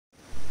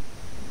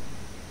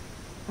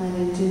Our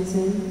entrance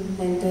in,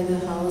 enter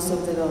the house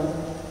of the Lord.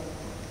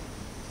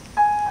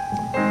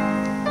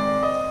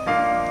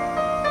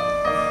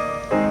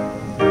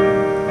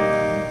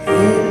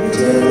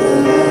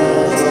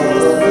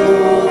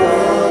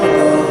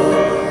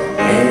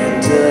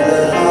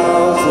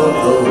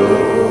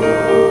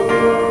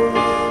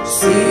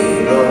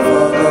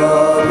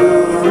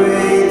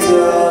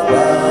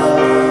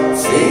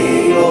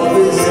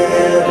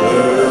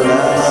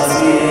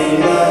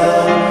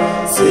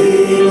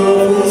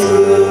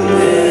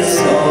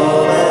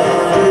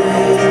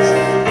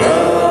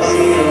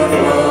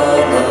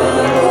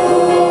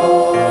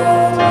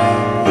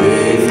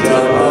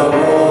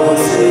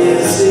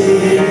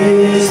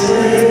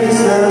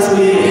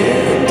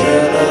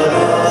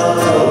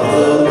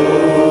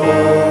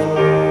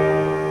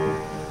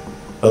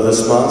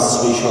 This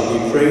Mass we shall be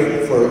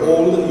praying for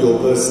all your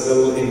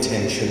personal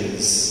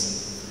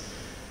intentions.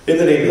 In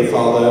the name of the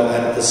Father,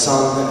 and of the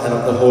Son, and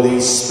of the Holy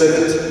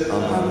Spirit.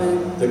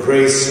 Amen. The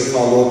grace of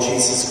our Lord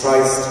Jesus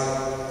Christ,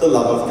 the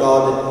love of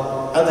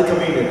God, and the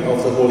communion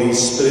of the Holy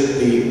Spirit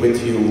be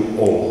with you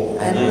all.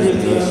 And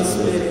with your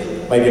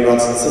spirit. My dear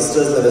brothers and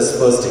sisters, let us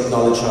first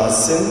acknowledge our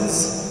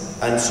sins,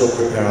 and so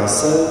prepare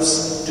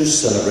ourselves to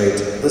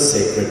celebrate the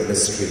sacred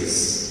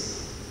mysteries.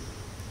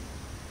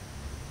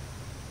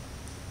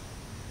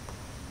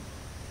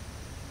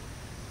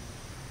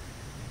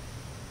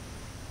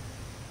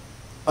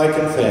 I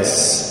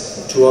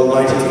confess to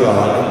Almighty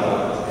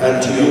God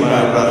and to you,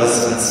 my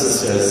brothers and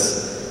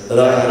sisters, that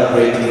I have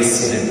greatly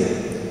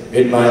sinned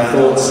in my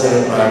thoughts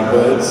and in my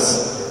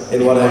words,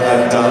 in what I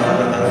have done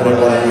and in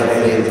what I have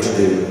failed to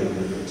do.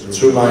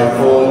 Through my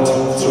fault,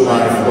 through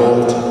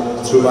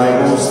my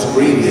most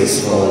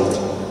grievous fault.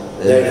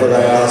 Therefore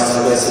I ask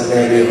the Blessed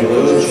Mary, the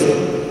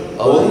Virgin,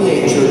 all the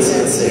angels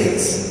and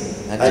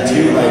saints, and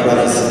you, my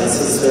brothers and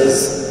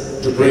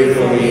sisters, to pray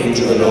for me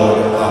to the Lord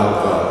our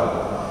God.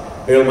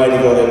 May Almighty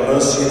God have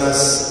mercy on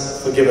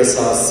us, forgive us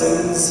our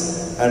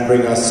sins, and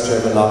bring us to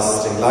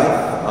everlasting life.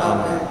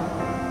 Amen.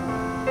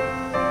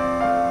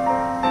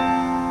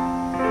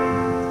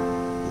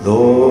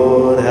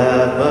 Lord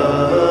have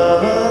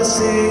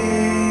mercy.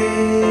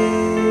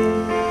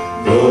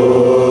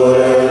 Lord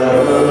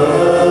have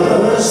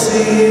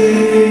mercy.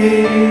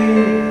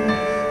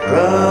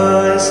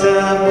 Christ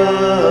have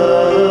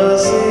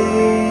mercy.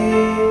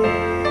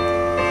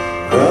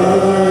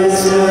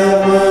 Christ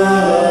have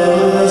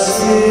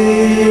mercy.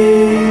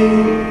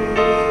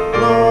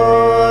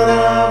 Lord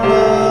have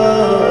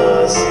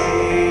mercy.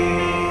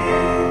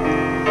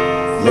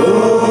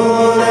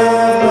 Lord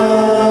have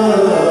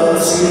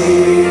mercy.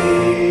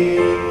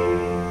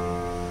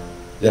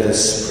 Let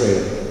us pray.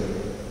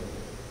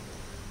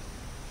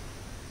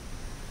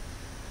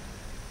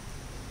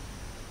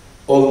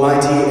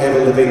 Almighty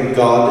ever-living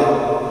God,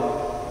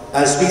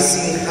 as we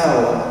see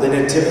how the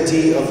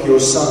nativity of your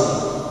Son,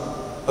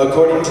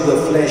 according to the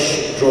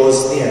flesh,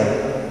 draws near,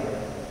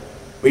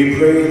 we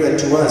pray that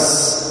to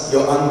us,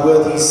 your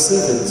unworthy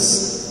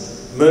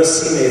servants,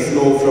 mercy may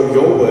flow from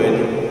your word,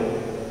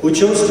 who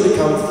chose to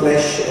become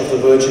flesh of the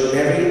Virgin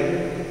Mary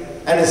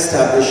and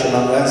establish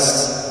among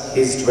us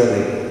his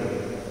dwelling.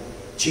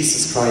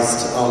 Jesus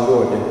Christ our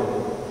Lord,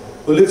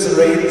 who lives and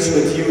reigns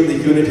with you in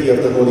the unity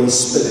of the Holy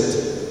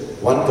Spirit,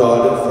 one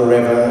God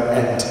forever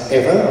and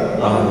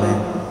ever.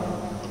 Amen.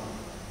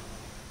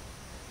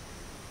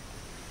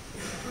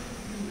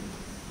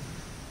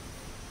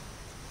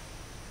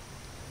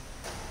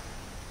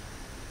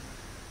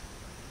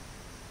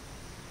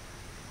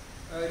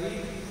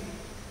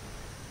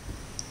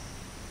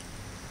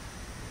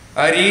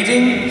 A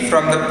reading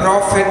from the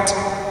prophet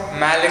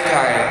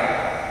Malachi.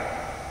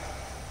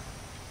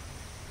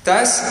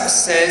 Thus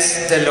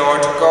says the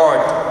Lord God,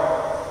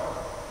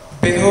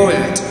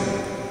 Behold,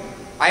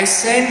 I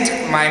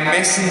send my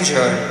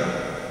messenger,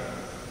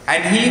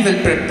 and he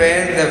will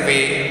prepare the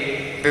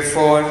way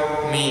before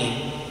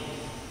me.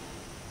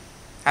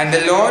 And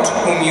the Lord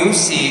whom you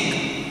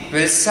seek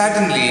will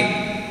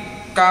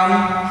suddenly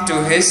come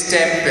to his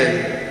temple,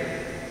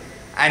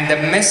 and the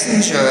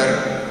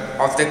messenger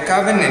of the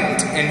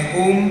covenant in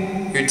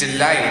whom you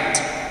delight.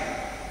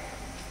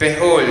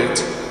 Behold,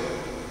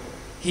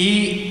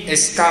 he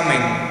is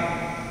coming,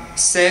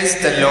 says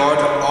the Lord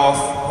of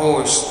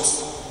hosts.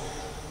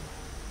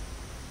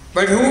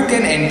 But who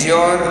can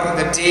endure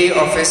the day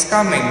of his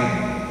coming?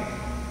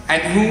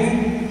 And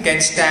who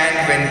can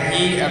stand when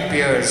he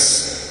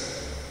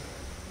appears?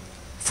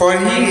 For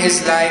he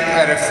is like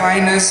a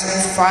refiner's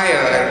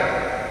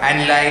fire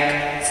and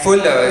like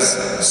fuller's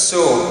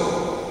soap.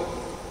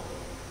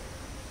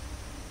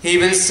 He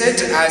will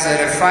sit as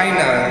a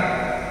refiner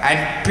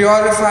and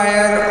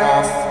purifier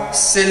of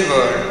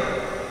silver,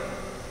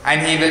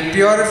 and he will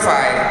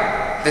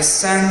purify the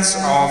sons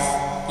of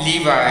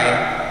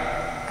Levi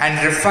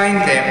and refine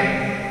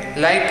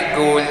them like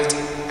gold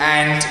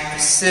and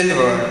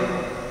silver,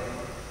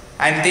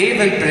 and they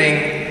will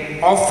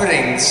bring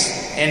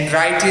offerings in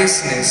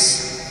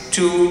righteousness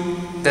to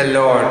the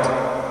Lord.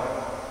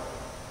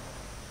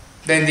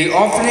 Then the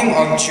offering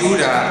of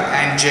Judah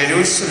and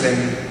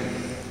Jerusalem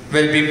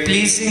will be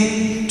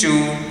pleasing to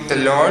the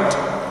Lord,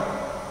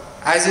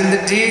 as in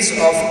the days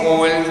of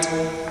old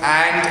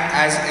and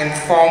as in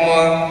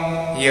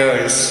former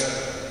years.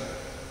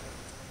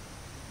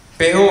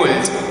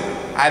 Behold,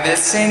 I will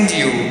send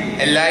you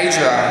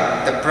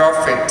Elijah the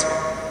prophet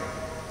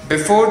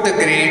before the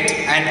great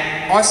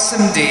and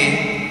awesome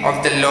day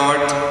of the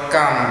Lord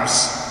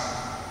comes.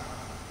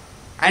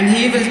 And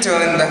he will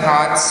turn the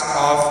hearts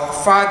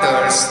of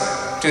fathers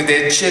to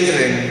their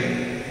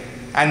children,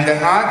 and the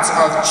hearts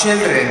of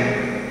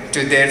children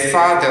to their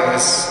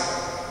fathers,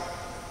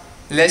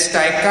 lest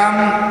I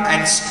come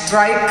and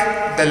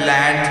strike the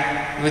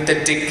land with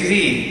a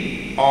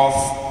decree of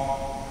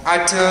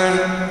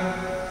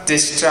utter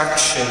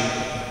destruction.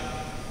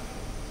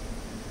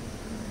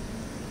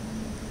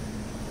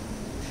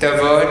 The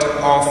word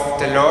of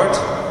the Lord.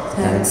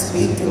 Thanks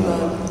be to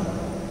God.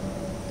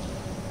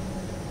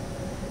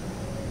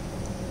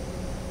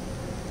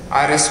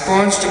 Our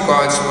response to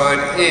God's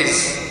word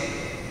is,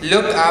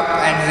 look up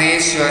and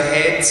raise your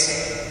heads,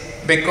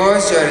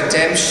 because your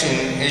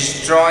redemption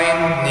is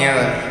drawing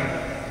near.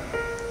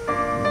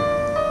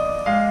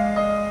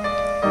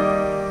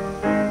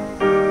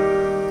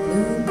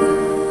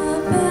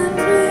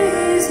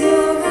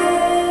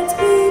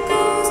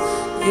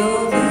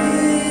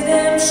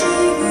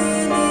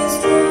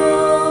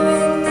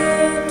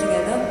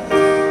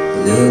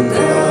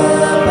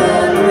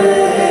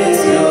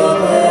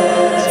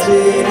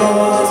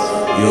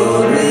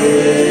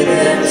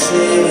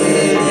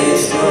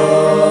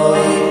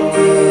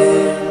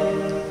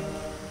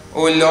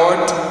 O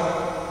Lord,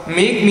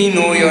 make me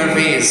know your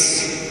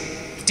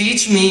ways.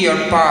 Teach me your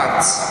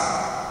paths.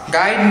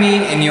 Guide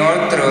me in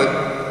your truth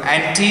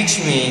and teach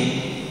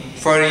me,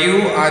 for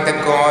you are the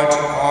God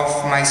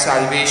of my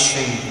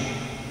salvation.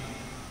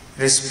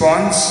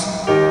 Response.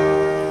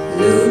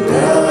 Look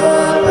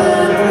up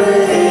and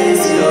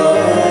raise your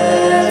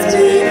heads,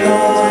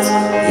 because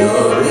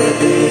your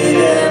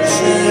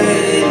redemption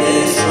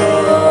is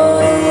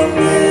drawing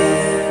near.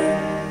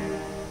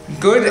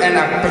 Good and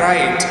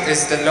upright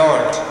is the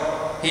Lord.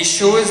 He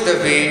shows the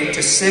way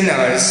to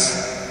sinners.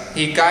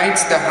 He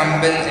guides the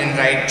humble in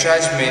right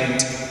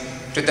judgment.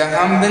 To the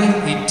humble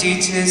he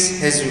teaches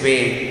his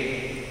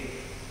way.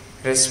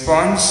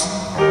 Response.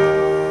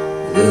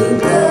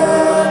 Look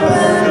up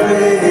and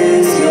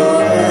raise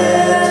your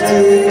heads,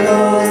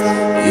 because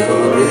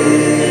your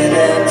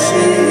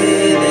redemption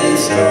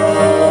is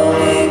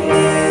drawing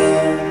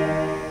near.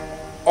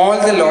 All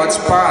the Lord's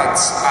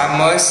paths are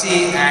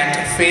mercy and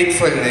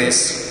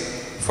faithfulness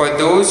for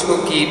those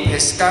who keep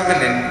his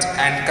covenant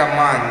and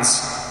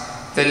commands.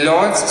 The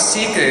Lord's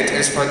secret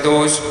is for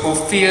those who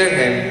fear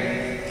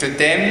him. To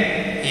them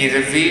he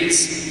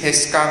reveals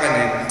his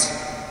covenant.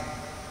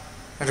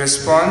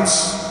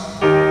 Response.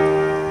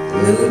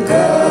 Look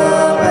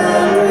up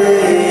and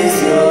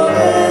raise your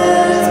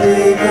heads,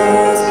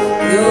 because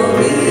your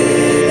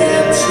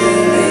redemption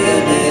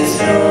is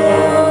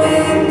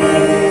drawing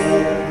near.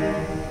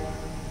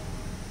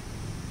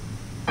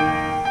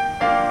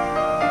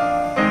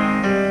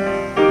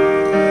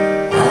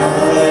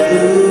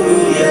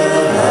 Hallelujah,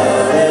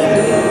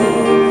 hallelujah,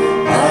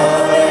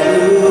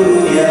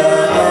 hallelujah,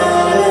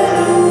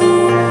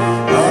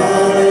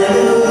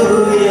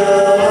 hallelujah,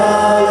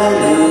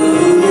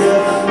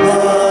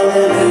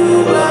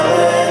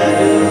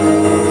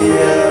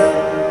 hallelujah.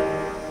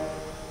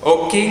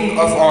 O King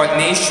of all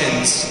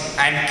nations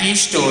and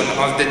keystone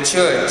of the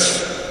church,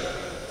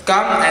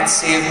 come and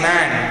save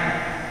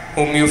man,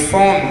 whom you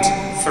formed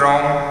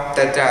from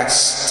the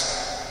dust.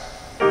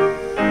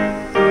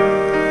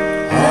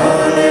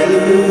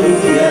 Hallelujah,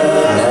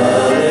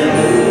 hallelujah,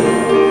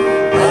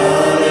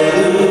 hallelujah,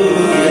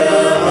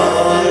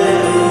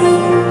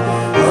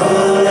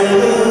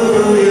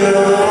 hallelujah,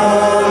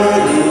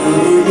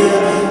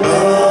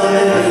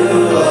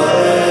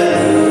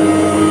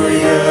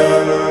 hallelujah.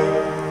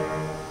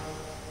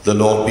 The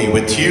Lord be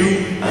with you.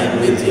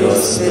 And with your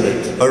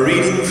spirit. A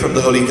reading from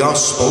the Holy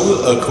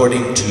Gospel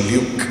according to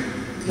Luke.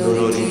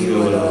 Glory to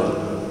you, O Lord.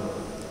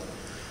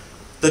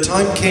 The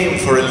time came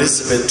for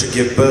Elizabeth to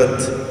give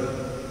birth,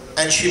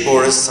 and she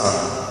bore a son.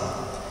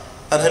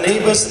 And her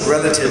neighbors and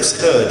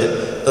relatives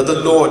heard that the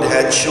Lord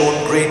had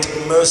shown great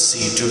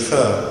mercy to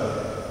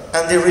her,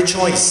 and they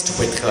rejoiced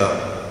with her.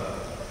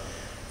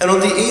 And on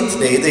the 8th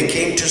day they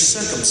came to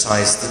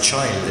circumcise the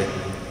child.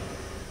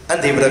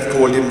 And they would have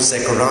called him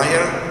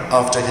Zechariah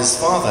after his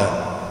father.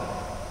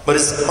 But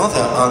his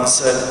mother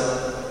answered,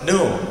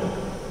 No,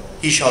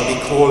 he shall be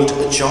called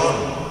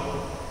John.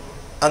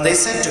 And they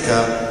said to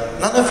her,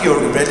 None of your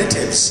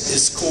relatives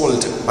is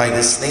called by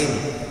this name.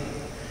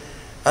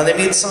 And they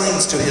made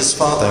signs to his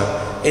father,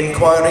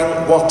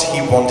 inquiring what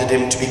he wanted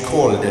him to be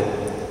called.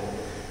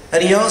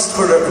 And he asked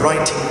for a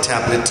writing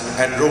tablet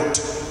and wrote,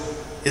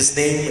 His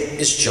name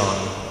is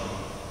John.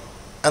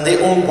 And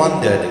they all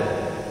wondered.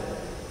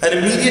 And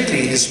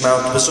immediately his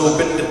mouth was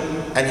opened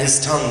and his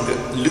tongue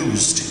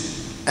loosed,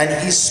 and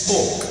he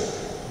spoke,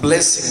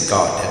 blessing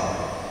God.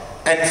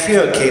 And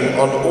fear came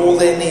on all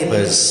their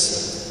neighbors.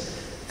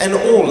 And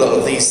all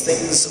of these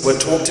things were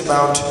talked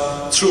about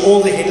through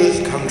all the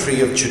hill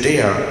country of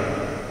Judea.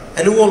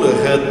 And all who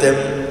heard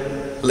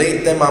them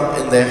laid them up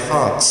in their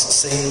hearts,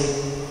 saying,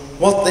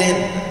 "What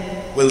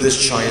then will this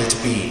child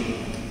be?"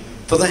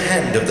 For the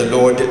hand of the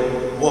Lord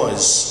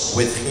was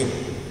with him.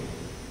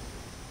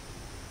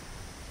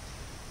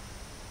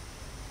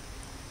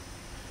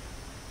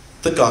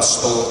 The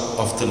Gospel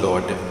of the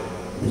Lord.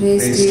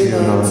 Praise to you,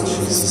 Lord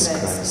Jesus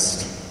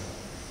Christ.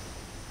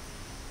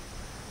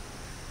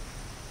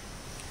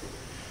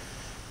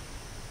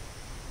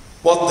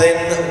 What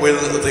then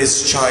will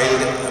this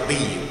child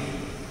be?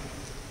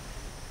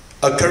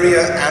 A career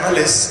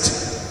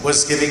analyst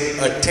was giving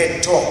a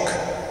TED talk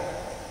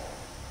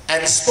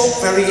and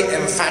spoke very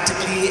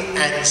emphatically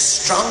and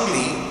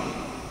strongly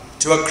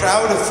to a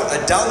crowd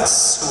of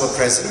adults who were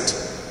present,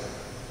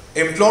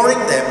 imploring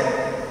them,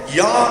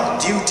 your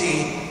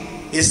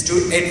duty is to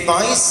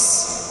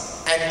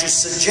advise and to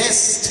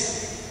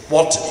suggest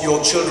what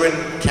your children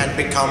can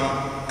become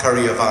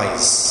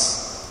career-wise.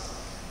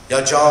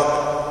 Your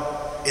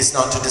job is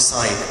not to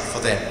decide for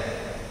them.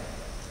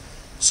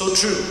 So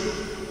true.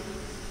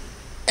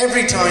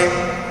 Every time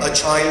a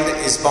child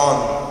is born,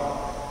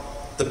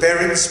 the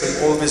parents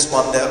will always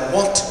wonder,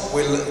 what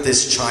will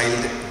this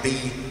child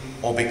be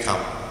or become?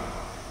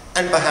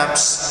 And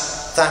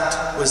perhaps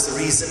that was the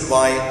reason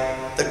why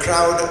the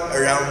crowd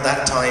around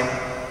that time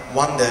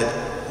wondered,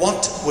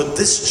 what would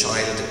this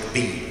child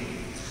be?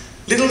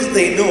 Little did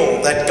they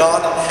know that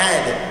God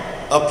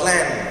had a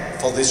plan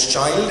for this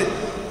child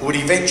who would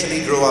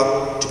eventually grow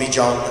up to be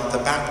John the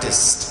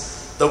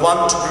Baptist, the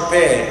one to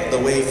prepare the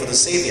way for the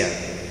Savior,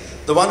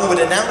 the one who would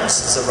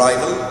announce his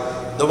arrival,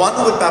 the one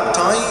who would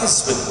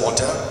baptize with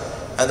water,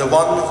 and the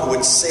one who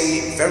would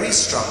say very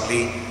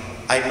strongly,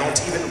 I'm not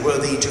even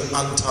worthy to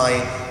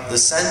untie the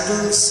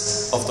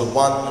sandals of the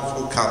one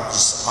who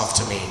comes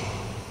after me.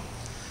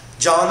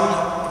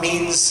 John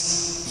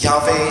means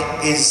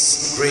Yahweh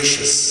is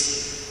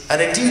gracious.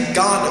 And indeed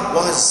God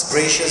was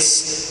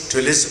gracious to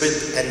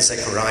Elizabeth and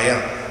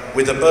Zechariah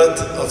with the birth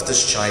of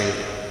this child.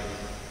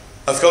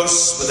 Of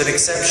course, with an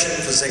exception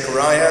for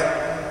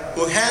Zechariah,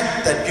 who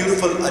had that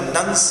beautiful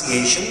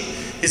annunciation,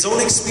 his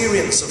own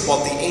experience of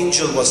what the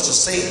angel was to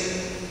say.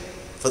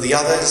 For the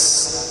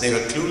others, they were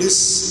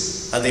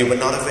clueless and they were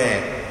not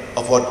aware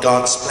of what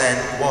God's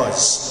plan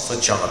was for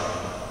John.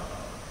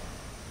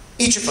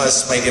 Each of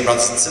us, my dear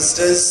brothers and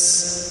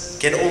sisters,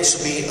 can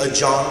also be a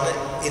John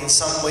in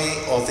some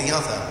way or the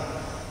other,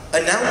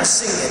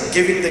 announcing and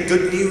giving the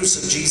good news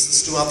of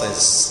Jesus to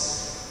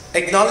others,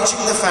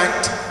 acknowledging the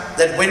fact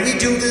that when we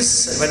do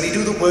this and when we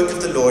do the work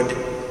of the Lord,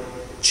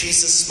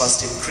 Jesus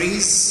must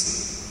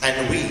increase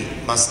and we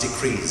must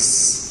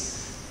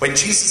decrease. When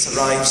Jesus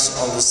arrives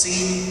on the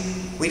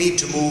scene, we need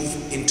to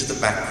move into the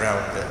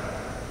background.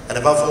 And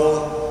above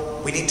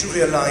all, we need to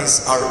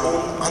realize our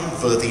own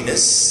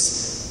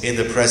unworthiness in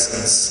the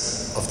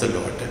presence of the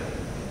Lord.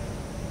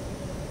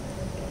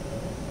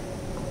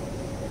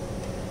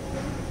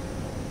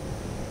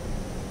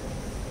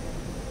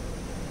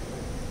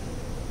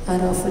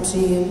 And offer to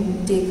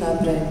him, take our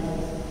bread.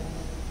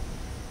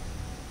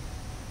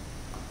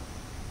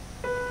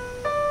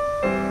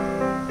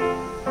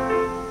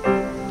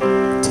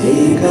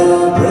 Take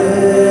our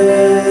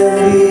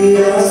bread, we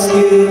ask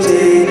you,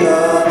 take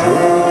our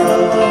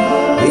heart.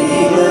 We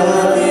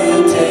love you,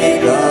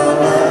 take our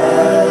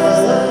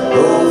lives.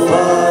 Oh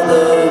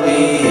Father,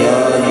 we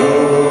are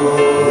yours.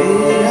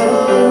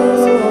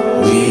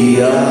 We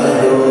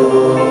are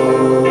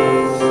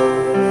yours.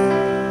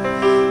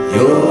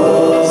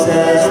 Yours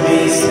as we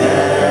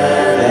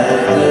stand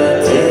at the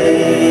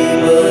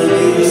table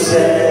you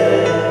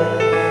set.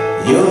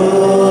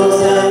 Yours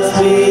as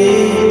we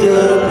eat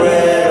the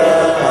bread.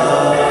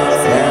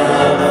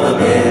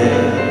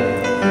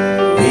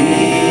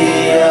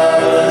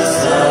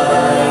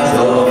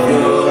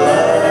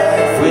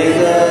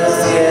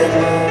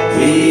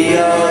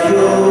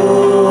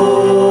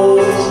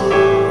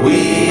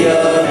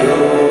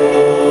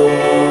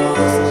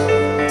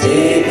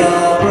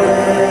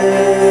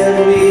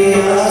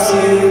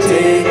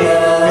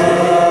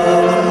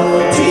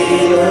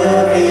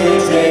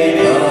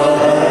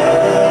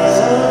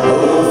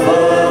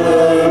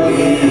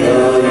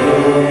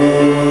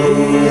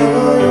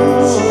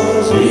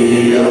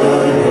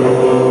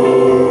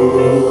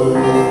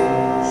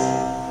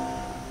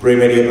 Pray,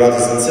 my dear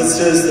brothers and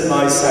sisters, that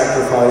my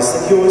sacrifice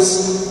and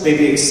yours may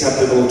be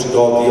acceptable to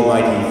God the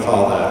Almighty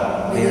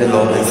Father. May the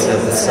Lord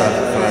accept the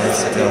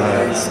sacrifice at your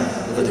hands,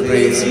 for the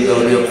praise and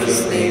glory of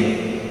his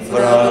name,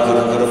 for our good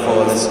and good of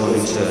all his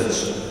holy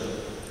church.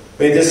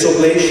 May this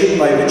oblation,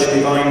 by which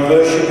divine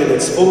worship in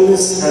its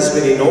fullness has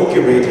been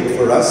inaugurated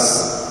for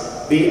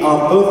us, be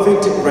our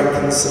perfect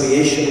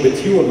reconciliation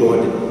with you, O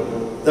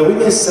Lord, that we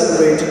may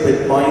celebrate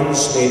with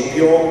minds made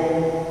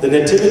pure the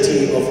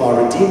nativity of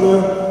our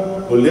Redeemer,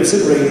 who lives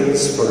and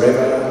reigns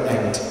forever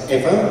and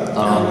ever.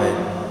 Amen.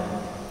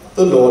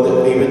 The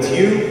Lord be with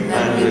you.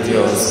 And with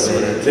your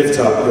spirit. Lift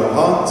up your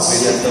hearts. We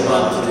lift them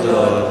up to the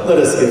Lord. Let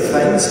us give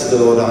thanks to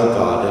the Lord our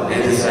God.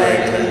 It is right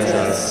and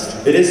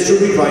just. It is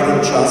truly right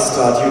and just,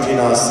 our duty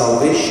and our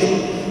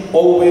salvation,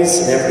 always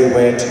and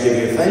everywhere to give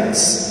you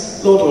thanks,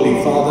 Lord,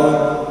 Holy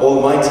Father,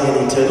 Almighty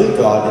and Eternal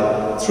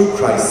God, through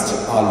Christ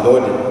our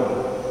Lord.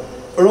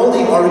 For all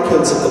the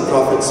oracles of the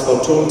prophets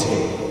foretold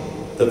him,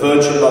 the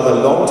Virgin Mother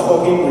longed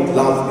for him with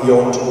love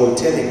beyond all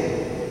telling.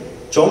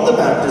 John the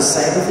Baptist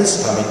sang of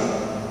his coming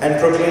and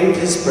proclaimed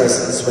his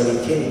presence when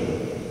he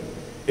came.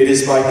 It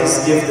is by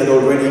his gift that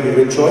already we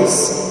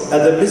rejoice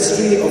at the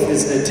mystery of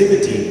his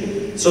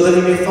nativity, so that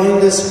he may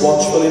find us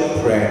watchful in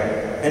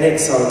prayer and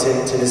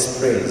exultant in his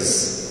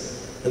praise.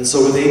 And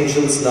so with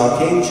angels and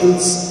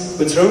archangels,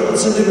 with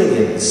thrones and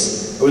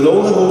dominions, and with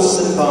all the hosts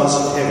and powers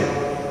of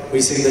heaven,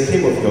 we sing the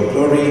hymn of your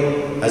glory,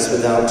 as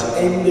without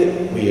end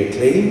we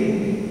acclaim.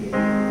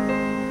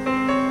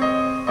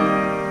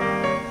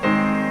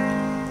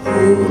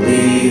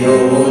 Holy,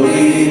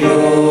 holy,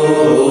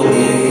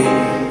 holy,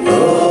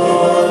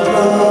 Lord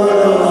God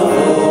of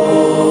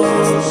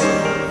hosts,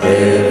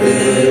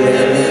 heaven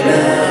and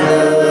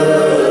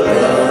earth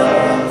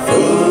are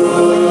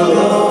full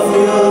of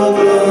your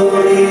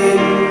glory.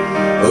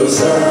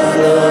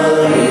 Hosanna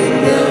in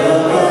the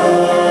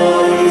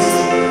highest,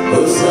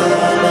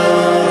 Hosanna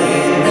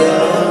in the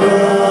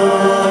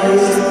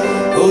highest,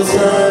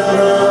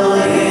 Hosanna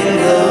in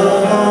the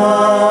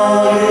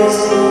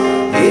highest,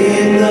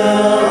 in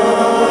the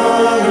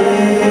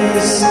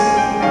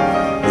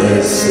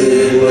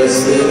Blessed,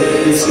 blessed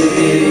is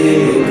he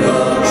who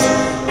comes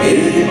in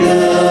the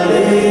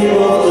name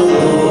of the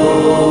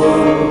Lord.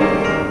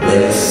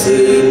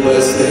 Blessed,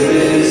 blessed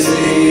is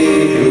he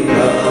who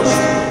comes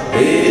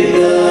in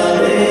the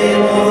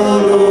name of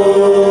the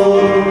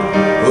Lord.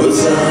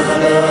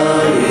 Hosanna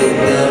in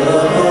the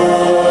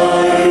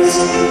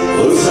highest,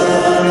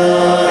 Hosanna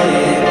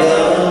in the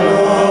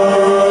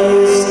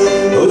highest,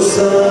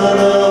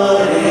 Hosanna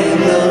in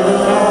the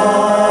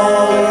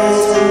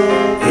highest,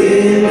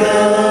 in the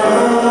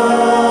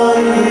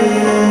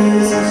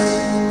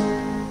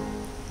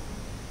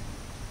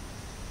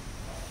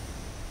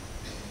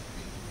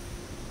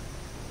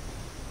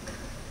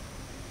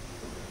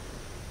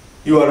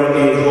You are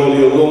indeed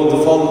holy, O Lord, the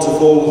font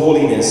of all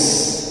holiness.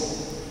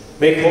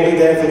 Make holy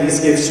therefore these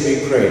gifts, we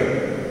pray,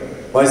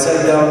 by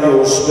sending down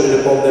your Spirit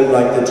upon them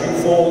like the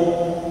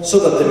dewfall, so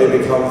that they may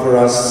become for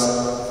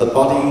us the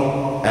body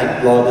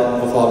and blood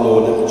of our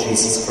Lord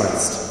Jesus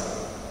Christ.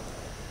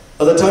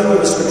 At the time he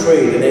was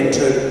betrayed and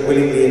entered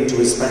willingly into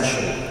his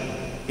passion,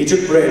 he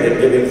took bread and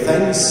giving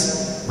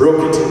thanks,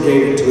 broke it and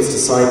gave it to his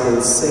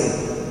disciples, saying,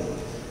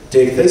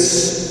 Take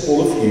this,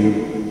 all of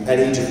you,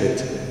 and eat of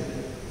it.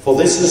 For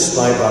this is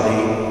my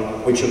body,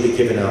 which will be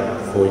given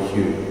up for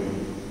you.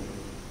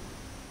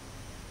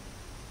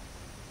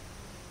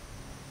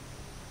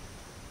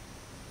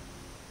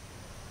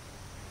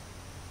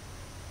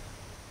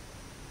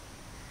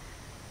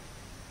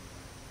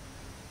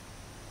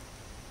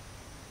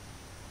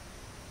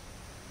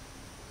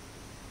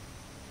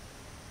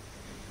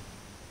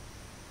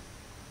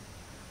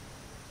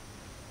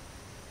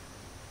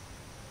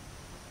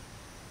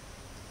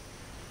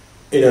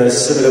 In a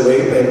similar way,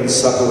 when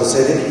supper was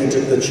ended, he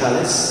took the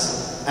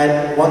chalice,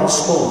 and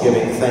once more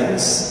giving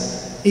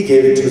thanks, he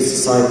gave it to his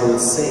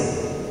disciples,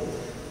 saying,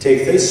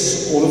 Take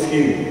this, all of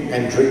you,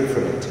 and drink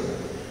from it.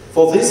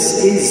 For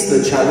this is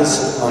the chalice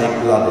of my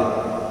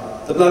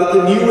blood, the blood of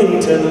the new and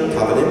eternal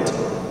covenant,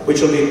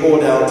 which will be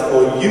poured out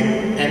for you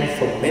and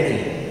for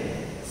many,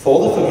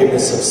 for the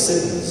forgiveness of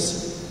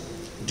sins.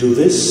 Do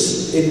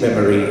this in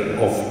memory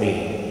of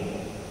me.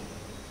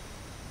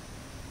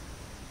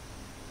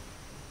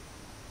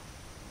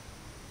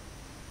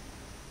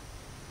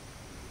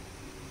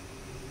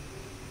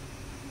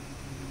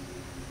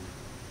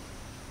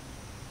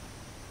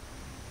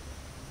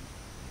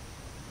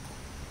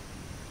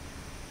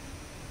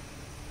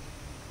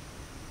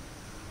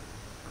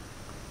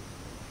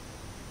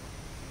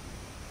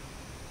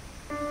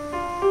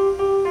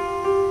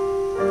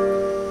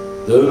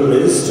 The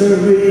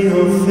mystery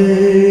of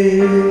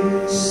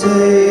faith,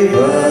 save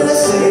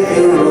us,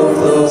 Savior of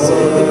the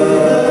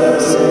world,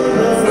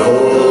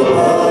 for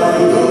by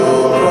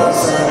your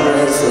cross and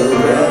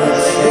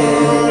resurrection,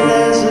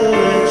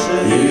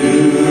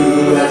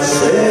 you have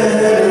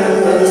set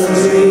us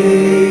free.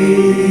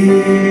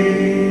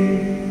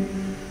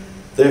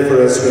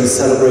 Therefore, as we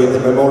celebrate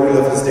the memorial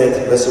of his death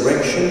and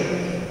resurrection,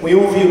 we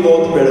offer you,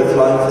 Lord, the bread of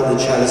life and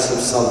the chalice of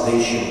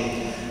salvation,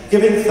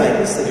 giving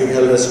thanks that you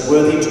held us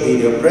worthy to be in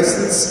your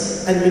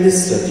presence and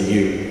minister to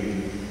you.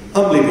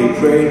 Humbly we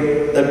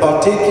pray that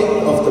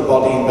partaking of the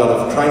body and blood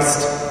of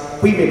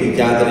Christ, we may be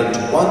gathered into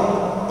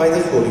one by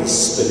the Holy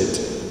Spirit.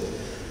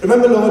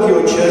 Remember, Lord,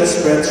 your church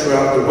spread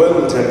throughout the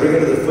world and bring it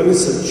to the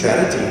fullness of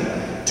charity,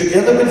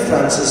 together with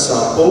Francis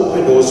our Pope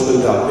and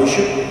Oswald our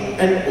Bishop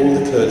and all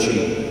the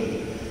clergy.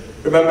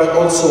 Remember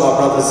also our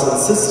brothers and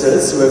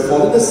sisters who have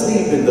fallen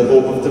asleep in the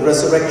hope of the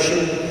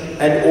resurrection,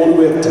 and all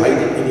who have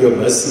died in your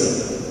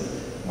mercy.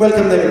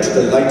 Welcome them into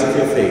the light of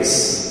your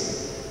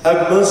face.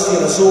 Have mercy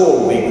on us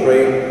all, we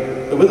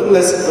pray, that with the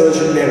Blessed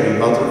Virgin Mary,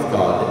 Mother of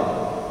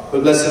God,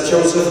 with Blessed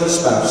Joseph, her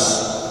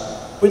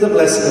spouse, with the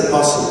blessed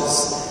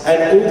apostles,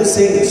 and all the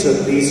saints who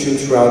have pleased you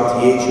throughout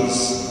the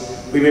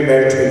ages, we may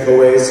merit to be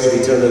co-heirs to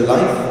eternal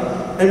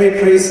life, and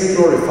may praise and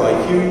glorify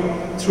you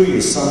through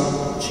your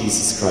Son,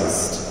 Jesus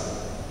Christ.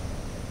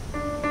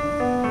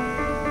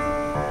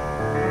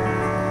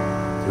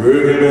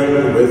 Through him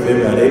and with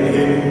him and in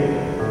him,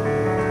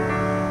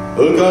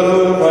 O God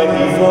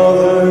Almighty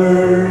Father,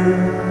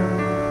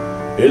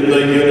 in the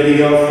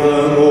unity of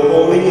the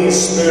Holy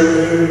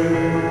Spirit,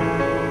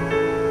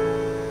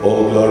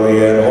 all glory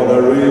and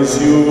honor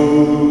is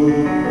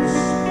yours,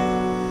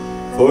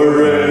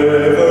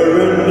 forever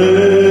and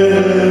ever.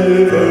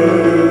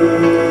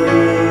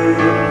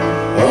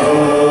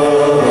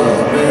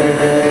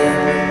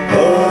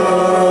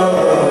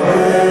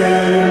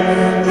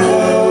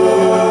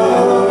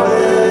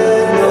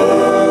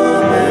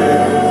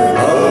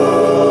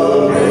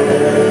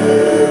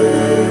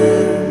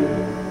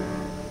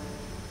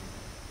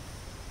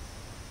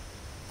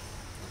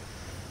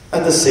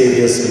 At the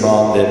Saviour's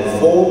command, then,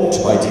 formed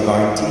by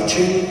divine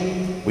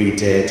teaching, we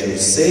dare to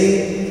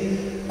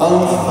say,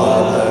 Our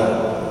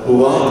Father,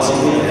 who art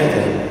in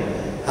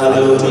heaven,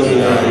 hallowed be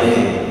thy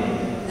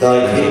name.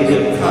 Thy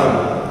kingdom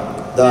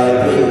come,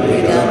 thy will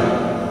be done,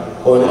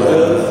 on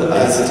earth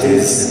as it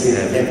is in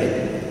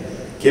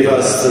heaven. Give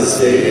us this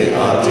day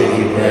our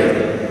daily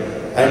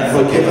bread, and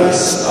forgive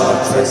us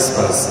our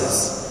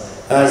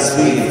trespasses, as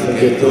we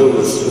forgive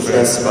those who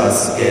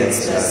trespass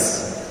against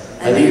us.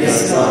 And lead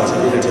us not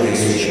into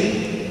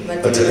temptation,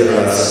 but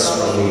deliver us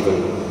from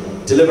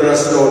evil. Deliver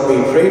us, Lord,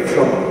 we pray,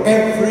 from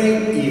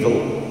every evil.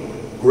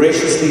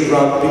 Graciously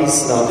grant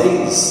peace in our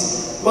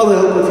days, by the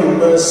help of your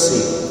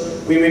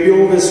mercy, we may be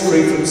always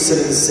free from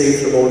sin and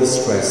safe from all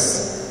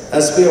distress,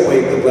 as we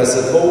await the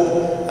blessed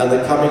hope and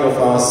the coming of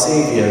our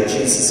Saviour,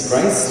 Jesus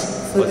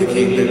Christ. For the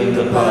kingdom and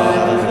the power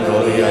and the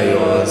glory are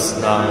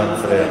yours, now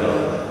and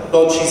forever.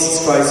 Lord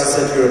Jesus Christ, you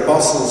said to your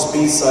apostles,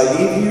 Peace I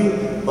leave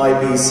you, my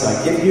peace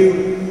I give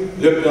you.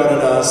 Look not on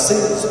our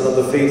sins, but on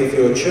the faith of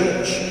your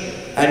church,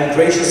 and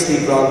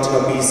graciously grant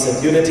her peace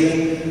and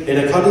unity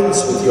in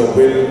accordance with your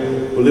will,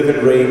 who live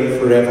and reign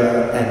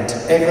forever and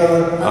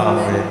ever.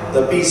 Amen.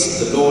 The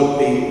peace of the Lord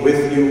be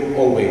with you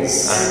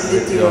always. And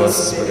with your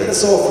spirit. Let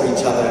us offer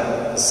each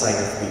other a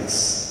sign of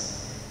peace.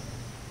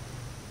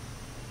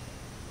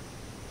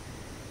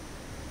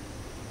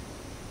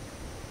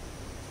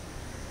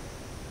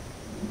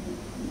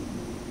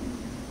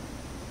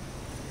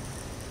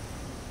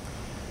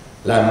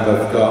 Lamb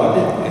of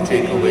God, You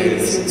take away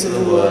the sins of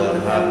the world,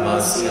 and have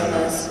mercy on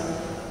us.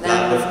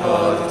 Lamb of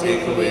God, You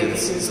take away the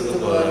sins of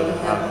the world, and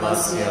have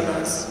mercy on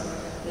us.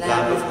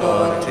 Lamb of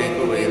God, You take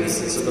away the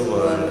sins of the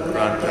world, and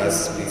grant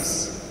us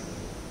peace.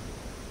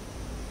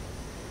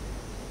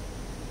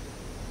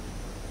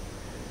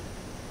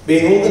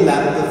 behold the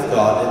Lamb of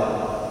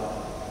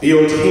God,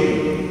 behold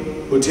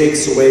him who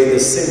takes away the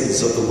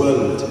sins of the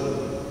world.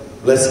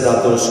 Blessed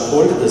are those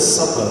called to the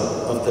supper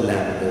of the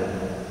Lamb.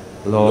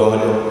 Lord,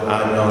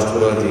 I am not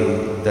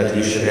worthy that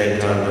you should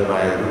enter under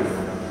my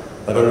roof,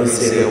 but only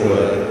say a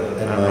word,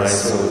 and my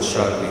soul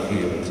shall be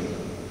healed.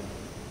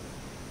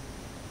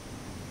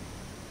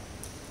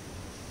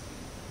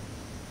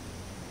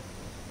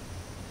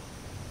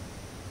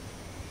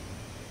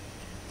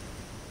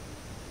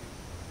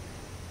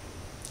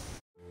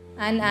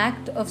 An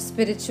act of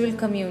spiritual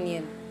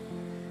communion.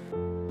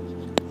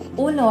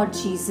 O Lord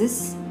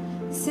Jesus,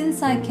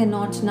 since I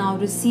cannot now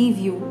receive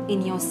you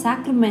in your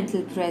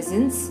sacramental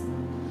presence,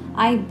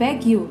 I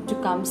beg you to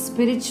come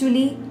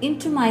spiritually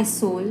into my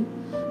soul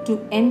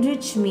to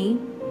enrich me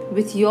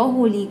with your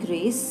holy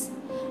grace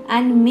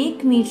and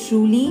make me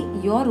truly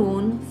your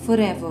own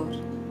forever.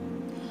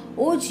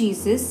 O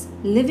Jesus,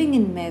 living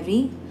in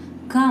Mary,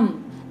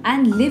 come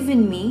and live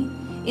in me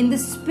in the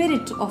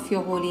spirit of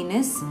your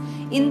holiness,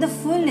 in the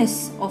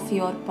fullness of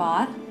your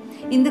power,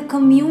 in the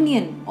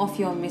communion of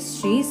your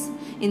mysteries,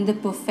 in the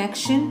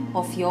perfection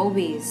of your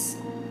ways.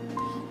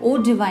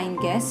 O divine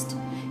guest,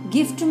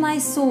 give to my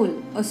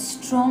soul a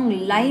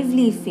strong,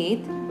 lively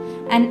faith,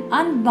 an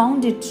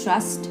unbounded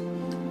trust,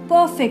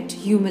 perfect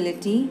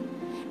humility,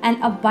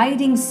 an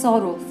abiding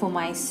sorrow for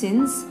my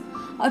sins,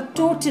 a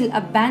total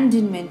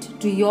abandonment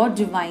to your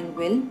divine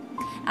will,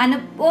 and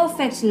a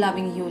perfect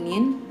loving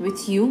union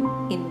with you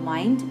in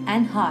mind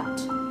and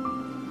heart.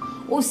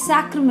 O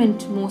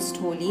sacrament most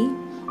holy,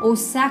 O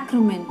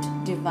sacrament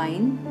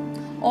divine,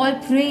 all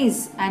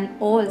praise and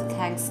all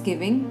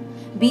thanksgiving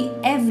be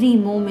every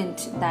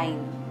moment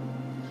thine.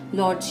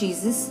 Lord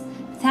Jesus,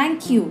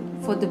 thank you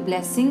for the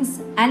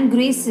blessings and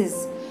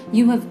graces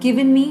you have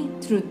given me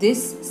through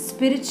this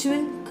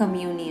spiritual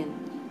communion.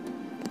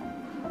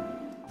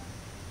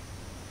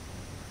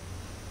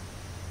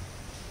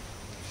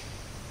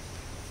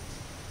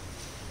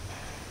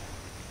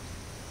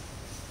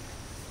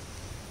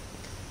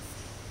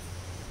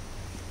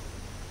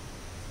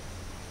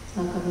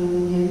 Our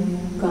communion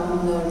hymn,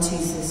 Come Lord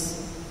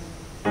Jesus.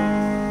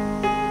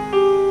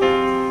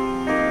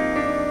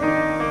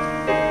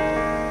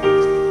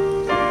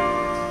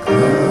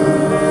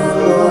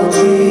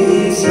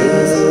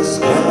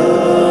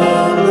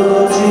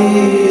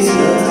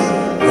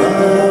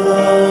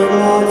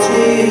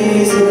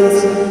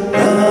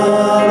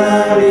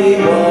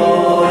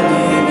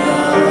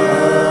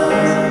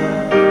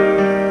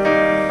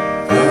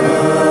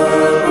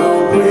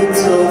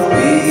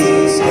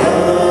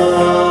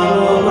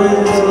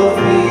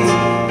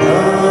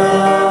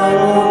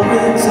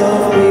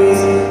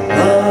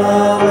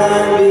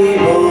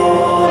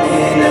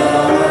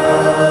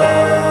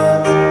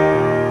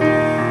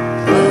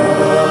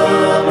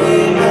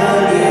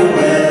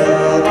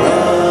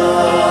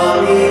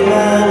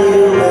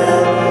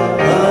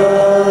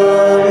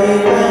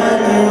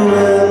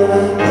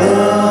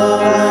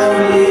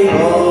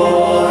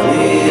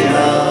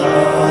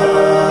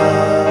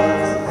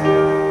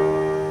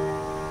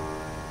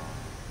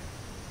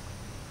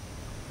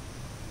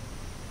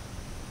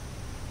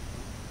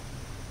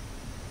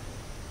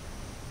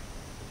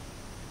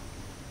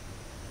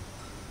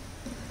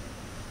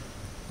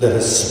 Let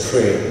us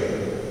pray.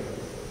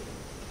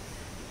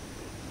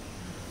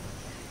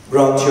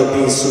 Grant your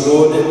peace, O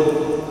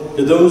Lord,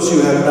 to those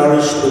you have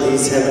nourished with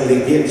these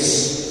heavenly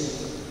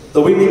gifts,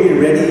 that we may be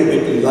ready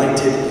with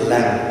lighted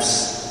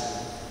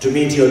lamps to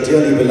meet your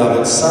dearly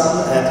beloved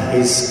Son at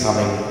his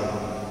coming,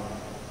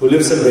 who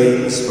lives and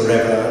reigns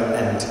forever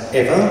and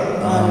ever.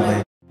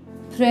 Amen.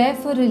 Prayer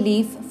for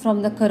relief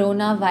from the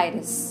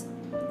coronavirus.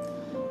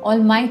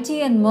 Almighty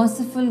and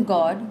merciful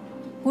God,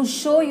 who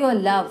show your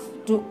love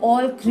to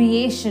all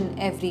creation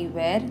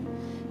everywhere,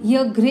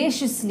 hear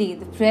graciously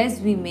the prayers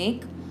we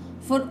make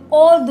for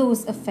all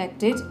those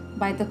affected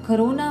by the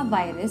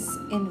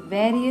coronavirus in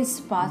various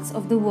parts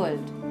of the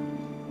world.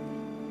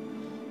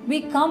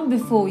 We come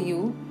before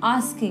you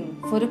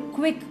asking for a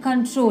quick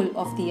control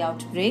of the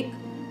outbreak,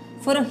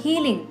 for a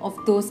healing of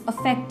those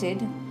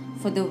affected,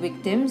 for the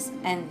victims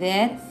and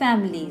their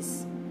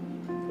families.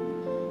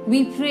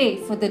 We pray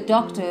for the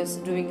doctors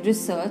doing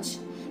research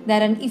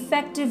that an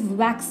effective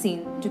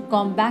vaccine to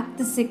combat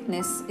the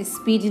sickness is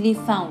speedily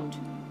found.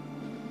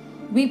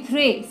 We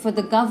pray for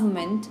the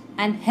government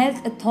and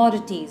health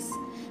authorities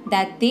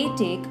that they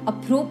take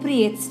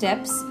appropriate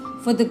steps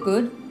for the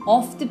good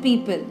of the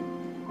people.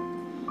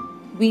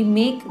 We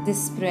make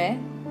this prayer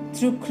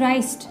through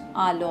Christ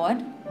our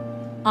Lord.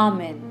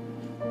 Amen.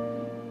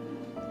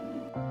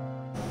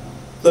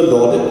 The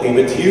Lord be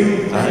with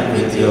you.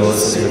 And with your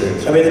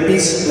spirit. And may the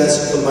peace and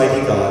blessing of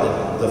Almighty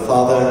God, the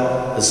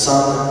Father, the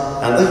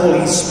Son, and the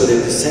Holy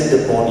Spirit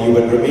descend upon you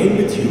and remain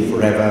with you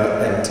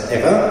forever and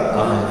ever.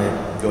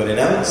 Amen. Go and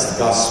announce the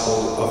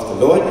gospel of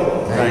the Lord.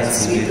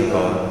 Thanks be to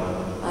God.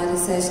 Our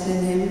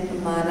recession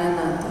hymn,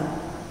 Maranatha.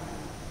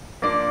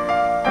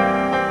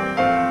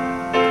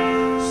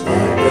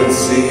 Like the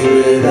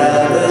sea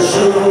without a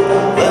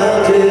shore,